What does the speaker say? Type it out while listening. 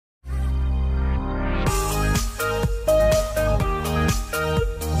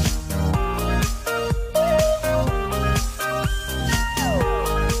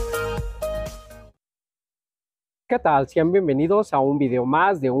¿Qué tal? Sean bienvenidos a un video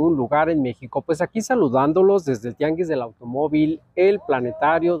más de un lugar en México. Pues aquí saludándolos desde el tianguis del automóvil, el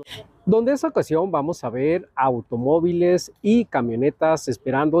planetario, donde esta ocasión vamos a ver automóviles y camionetas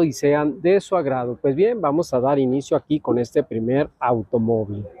esperando y sean de su agrado. Pues bien, vamos a dar inicio aquí con este primer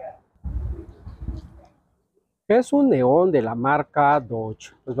automóvil. Es un neón de la marca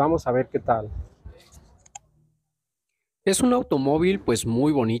Dodge. Pues vamos a ver qué tal. Es un automóvil pues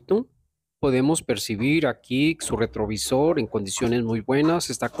muy bonito. Podemos percibir aquí su retrovisor en condiciones muy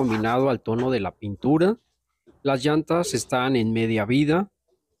buenas, está combinado al tono de la pintura. Las llantas están en media vida.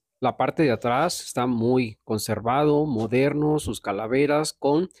 La parte de atrás está muy conservado, moderno, sus calaveras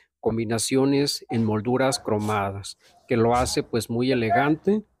con combinaciones en molduras cromadas, que lo hace pues muy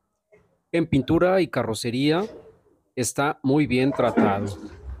elegante. En pintura y carrocería está muy bien tratado.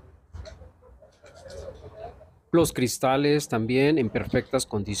 Los cristales también en perfectas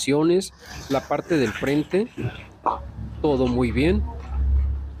condiciones. La parte del frente, todo muy bien.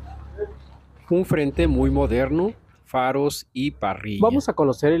 Un frente muy moderno, faros y parrilla. Vamos a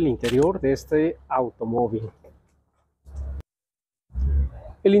conocer el interior de este automóvil.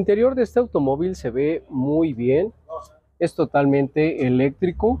 El interior de este automóvil se ve muy bien. Es totalmente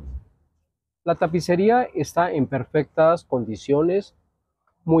eléctrico. La tapicería está en perfectas condiciones,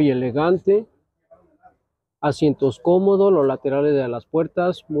 muy elegante. Asientos cómodos, los laterales de las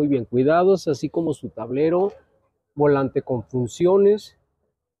puertas muy bien cuidados, así como su tablero, volante con funciones.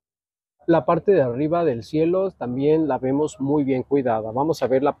 La parte de arriba del cielo también la vemos muy bien cuidada. Vamos a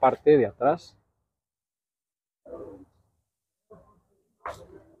ver la parte de atrás.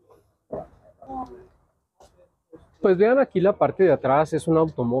 Pues vean aquí la parte de atrás, es un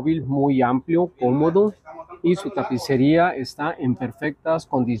automóvil muy amplio, cómodo y su tapicería está en perfectas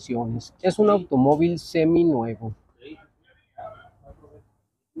condiciones. Es un automóvil seminuevo.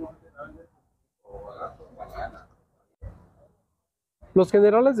 Los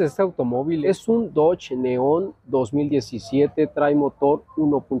generales de este automóvil es un Dodge Neon 2017, trae motor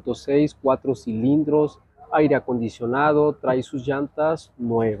 1.6, 4 cilindros, aire acondicionado, trae sus llantas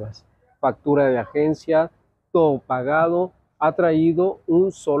nuevas, factura de agencia, todo pagado, ha traído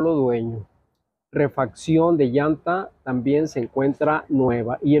un solo dueño. Refacción de llanta también se encuentra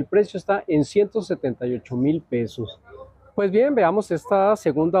nueva y el precio está en 178,000 pesos. Pues bien, veamos esta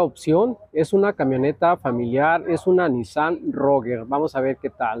segunda opción. Es una camioneta familiar, es una Nissan Rogue. Vamos a ver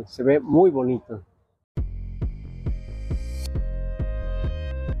qué tal. Se ve muy bonito.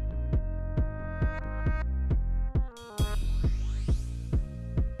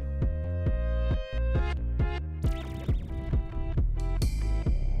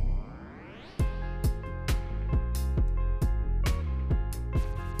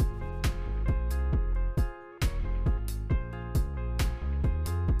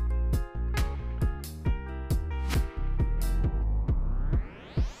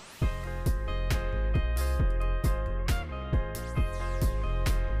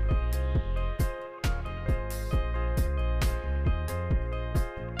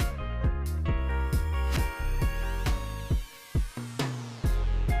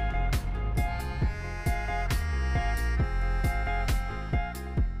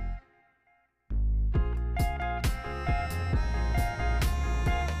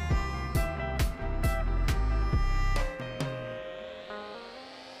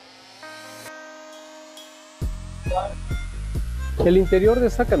 El interior de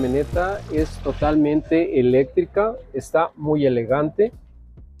esta camioneta es totalmente eléctrica, está muy elegante.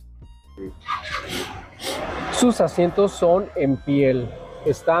 Sus asientos son en piel,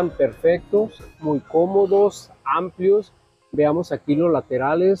 están perfectos, muy cómodos, amplios. Veamos aquí los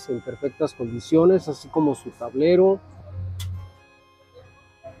laterales en perfectas condiciones, así como su tablero.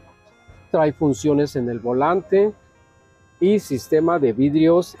 Trae funciones en el volante y sistema de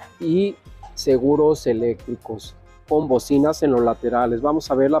vidrios y seguros eléctricos con bocinas en los laterales. Vamos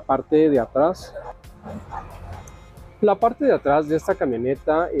a ver la parte de atrás. La parte de atrás de esta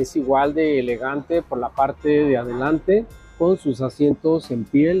camioneta es igual de elegante por la parte de adelante, con sus asientos en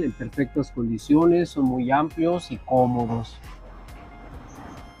piel en perfectas condiciones, son muy amplios y cómodos.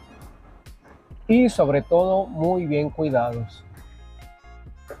 Y sobre todo muy bien cuidados.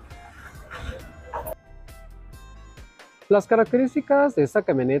 Las características de esta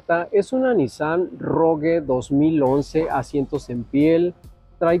camioneta es una Nissan Rogue 2011, asientos en piel,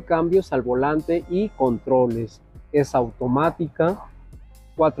 trae cambios al volante y controles, es automática,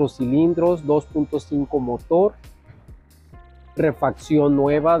 4 cilindros, 2.5 motor, refacción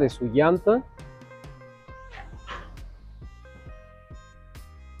nueva de su llanta.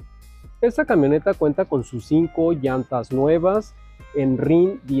 Esta camioneta cuenta con sus 5 llantas nuevas, en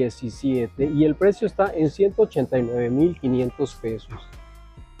RIN 17 y el precio está en 189,500 pesos.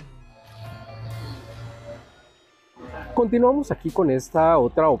 Continuamos aquí con esta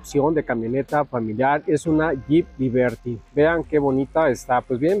otra opción de camioneta familiar, es una Jeep Liberty. Vean qué bonita está.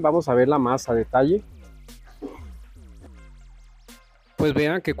 Pues bien, vamos a verla más a detalle. Pues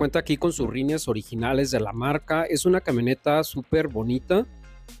vean que cuenta aquí con sus rines originales de la marca. Es una camioneta súper bonita,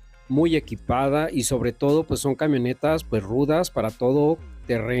 muy equipada y sobre todo pues son camionetas pues rudas para todo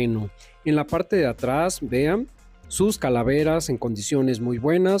terreno. En la parte de atrás vean sus calaveras en condiciones muy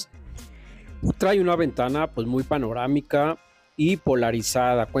buenas. Trae una ventana pues muy panorámica y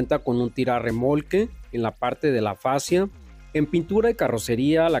polarizada. Cuenta con un tirarremolque en la parte de la fascia. En pintura y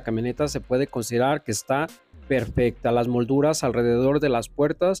carrocería la camioneta se puede considerar que está perfecta. Las molduras alrededor de las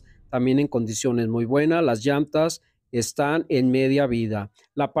puertas también en condiciones muy buenas. Las llantas están en media vida.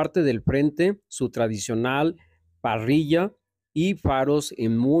 La parte del frente, su tradicional parrilla y faros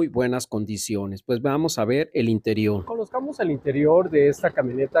en muy buenas condiciones. Pues vamos a ver el interior. Conozcamos el interior de esta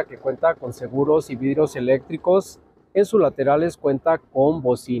camioneta que cuenta con seguros y vidrios eléctricos. En sus laterales cuenta con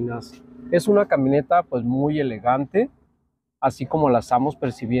bocinas. Es una camioneta pues muy elegante, así como la estamos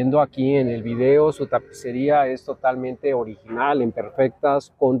percibiendo aquí en el video. Su tapicería es totalmente original, en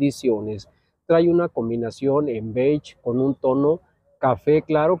perfectas condiciones. Trae una combinación en beige con un tono café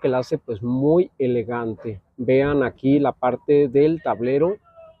claro que la hace pues muy elegante. Vean aquí la parte del tablero,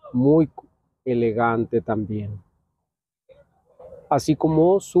 muy elegante también. Así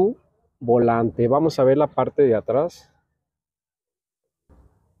como su volante. Vamos a ver la parte de atrás.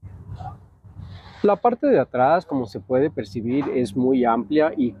 La parte de atrás, como se puede percibir, es muy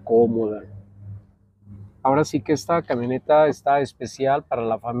amplia y cómoda. Ahora sí que esta camioneta está especial para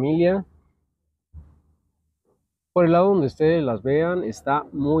la familia. Por el lado donde ustedes las vean, está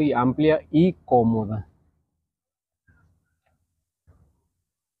muy amplia y cómoda.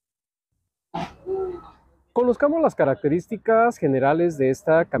 Conozcamos las características generales de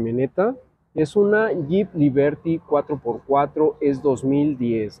esta camioneta. Es una Jeep Liberty 4x4, es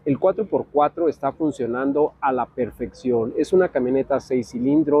 2010. El 4x4 está funcionando a la perfección. Es una camioneta 6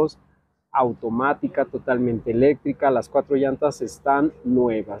 cilindros, automática, totalmente eléctrica. Las 4 llantas están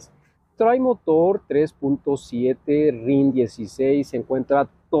nuevas. Trae motor 3.7, RIN 16, se encuentra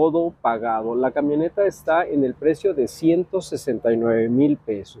todo pagado. La camioneta está en el precio de 169,000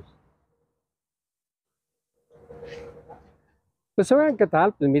 pesos. Pues vean qué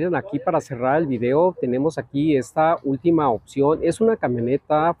tal, pues miren aquí para cerrar el video tenemos aquí esta última opción. Es una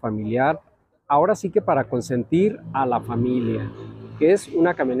camioneta familiar, ahora sí que para consentir a la familia, que es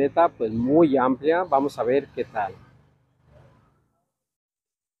una camioneta pues muy amplia. Vamos a ver qué tal.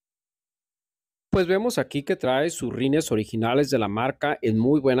 Pues vemos aquí que trae sus rines originales de la marca en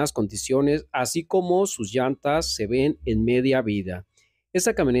muy buenas condiciones, así como sus llantas se ven en media vida.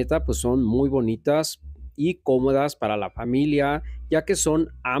 Esta camioneta pues son muy bonitas y cómodas para la familia, ya que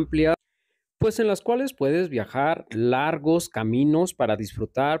son amplias, pues en las cuales puedes viajar largos caminos para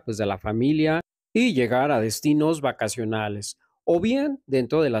disfrutar pues de la familia y llegar a destinos vacacionales. O bien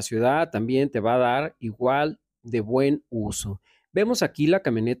dentro de la ciudad también te va a dar igual de buen uso. Vemos aquí la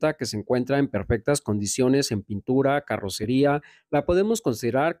camioneta que se encuentra en perfectas condiciones en pintura, carrocería. La podemos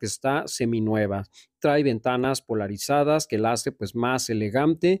considerar que está seminueva. Trae ventanas polarizadas que la hace pues más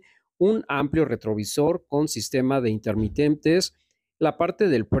elegante, un amplio retrovisor con sistema de intermitentes, la parte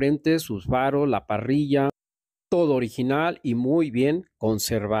del frente, sus faros, la parrilla, todo original y muy bien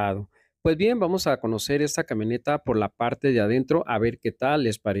conservado. Pues bien, vamos a conocer esta camioneta por la parte de adentro a ver qué tal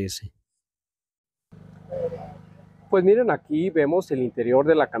les parece. Pues miren, aquí vemos el interior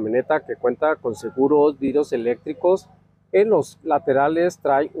de la camioneta que cuenta con seguros, vidrios eléctricos. En los laterales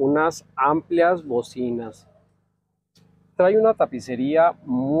trae unas amplias bocinas. Trae una tapicería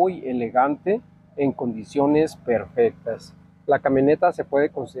muy elegante en condiciones perfectas. La camioneta se puede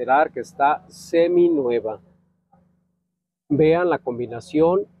considerar que está semi nueva. Vean la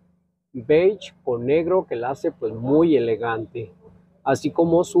combinación beige con negro que la hace pues muy elegante. Así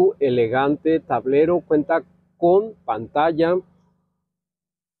como su elegante tablero cuenta con pantalla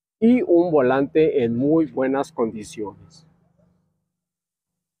y un volante en muy buenas condiciones.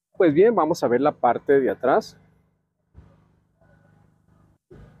 Pues bien, vamos a ver la parte de atrás.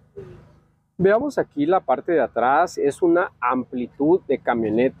 Veamos aquí la parte de atrás, es una amplitud de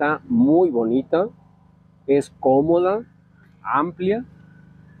camioneta muy bonita, es cómoda, amplia.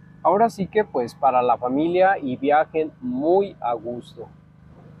 Ahora sí que pues para la familia y viajen muy a gusto.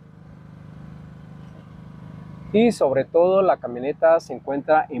 Y sobre todo la camioneta se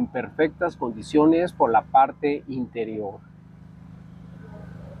encuentra en perfectas condiciones por la parte interior.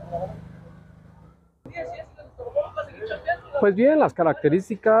 Pues bien, las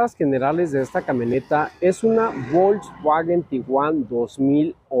características generales de esta camioneta es una Volkswagen Tiguan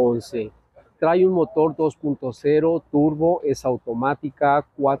 2011. Trae un motor 2.0 turbo, es automática,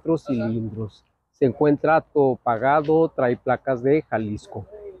 4 cilindros. Se encuentra todo pagado, trae placas de Jalisco.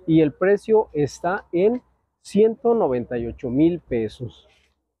 Y el precio está en 198,000 pesos.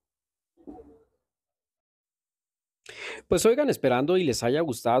 Pues oigan, esperando y les haya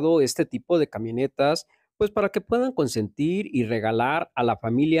gustado este tipo de camionetas, pues para que puedan consentir y regalar a la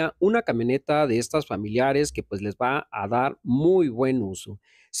familia una camioneta de estas familiares que pues les va a dar muy buen uso.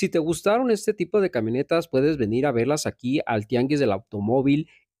 Si te gustaron este tipo de camionetas, puedes venir a verlas aquí al Tianguis del Automóvil,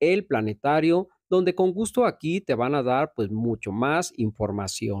 el Planetario, donde con gusto aquí te van a dar pues mucho más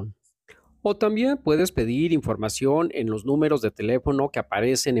información. O también puedes pedir información en los números de teléfono que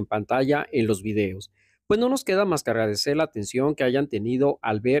aparecen en pantalla en los videos. Pues no nos queda más que agradecer la atención que hayan tenido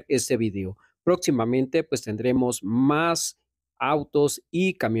al ver este video. Próximamente pues tendremos más autos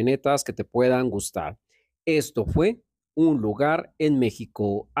y camionetas que te puedan gustar. Esto fue Un lugar en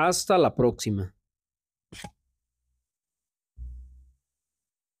México. Hasta la próxima.